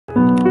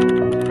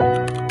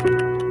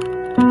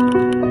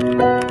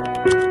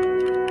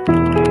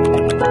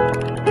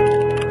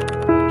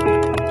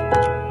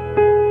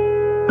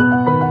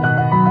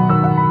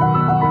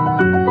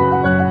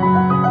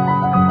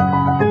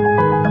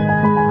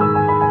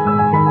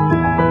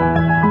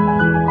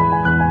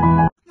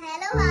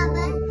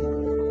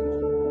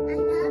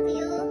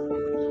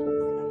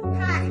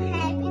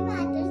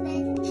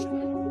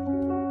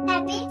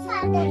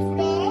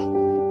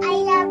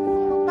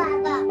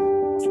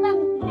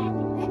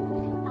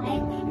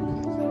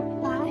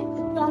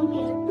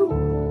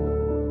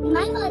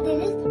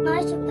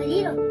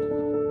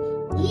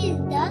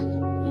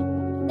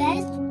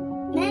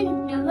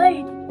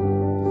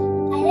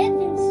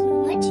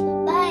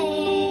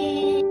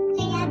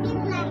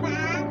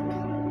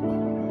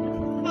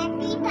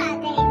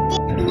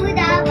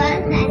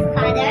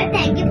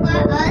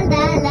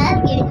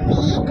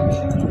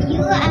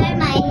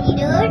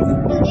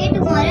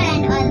tomorrow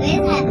and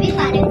always happy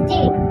Father's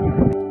Day.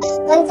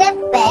 All the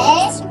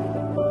best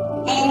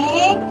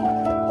and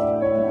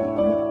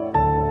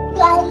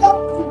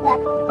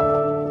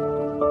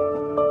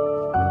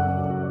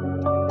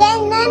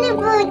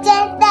पूजा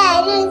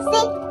तारों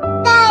से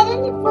तारों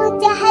ने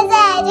पूजा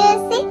हजारों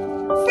से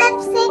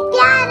सबसे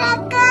प्यारा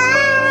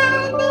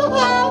कौन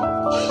है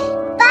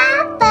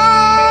पापा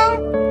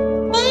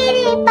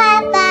मेरे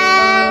पापा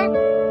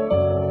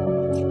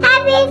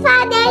happy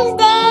father's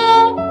day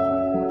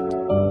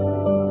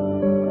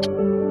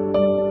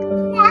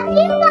love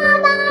you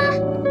mama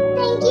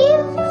thank you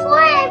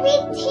for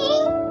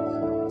everything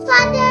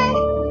father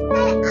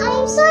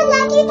I'm so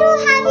lucky to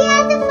have you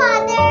as a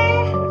father.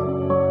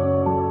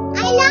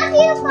 I love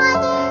you,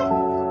 Father.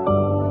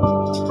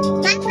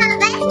 My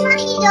Baba is my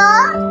hero.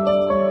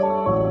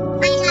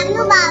 I love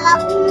you, Baba.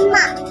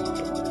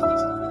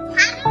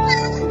 Happy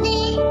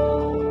birthday.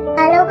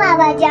 Hello,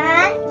 Baba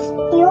Jan.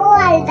 You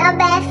are the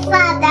best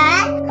father.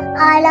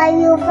 I love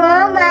you so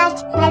much.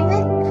 Happy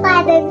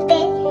Father's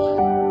Day.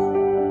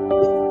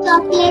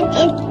 Chocolate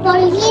is for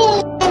you.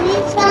 Love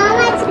you so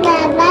much,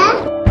 Baba.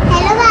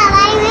 Hello, Baba.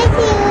 I miss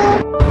you.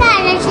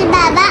 Hello,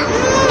 Baba.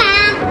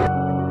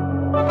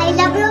 I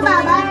love you,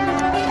 Baba.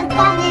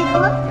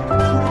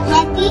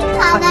 Happy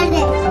Father's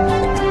Day.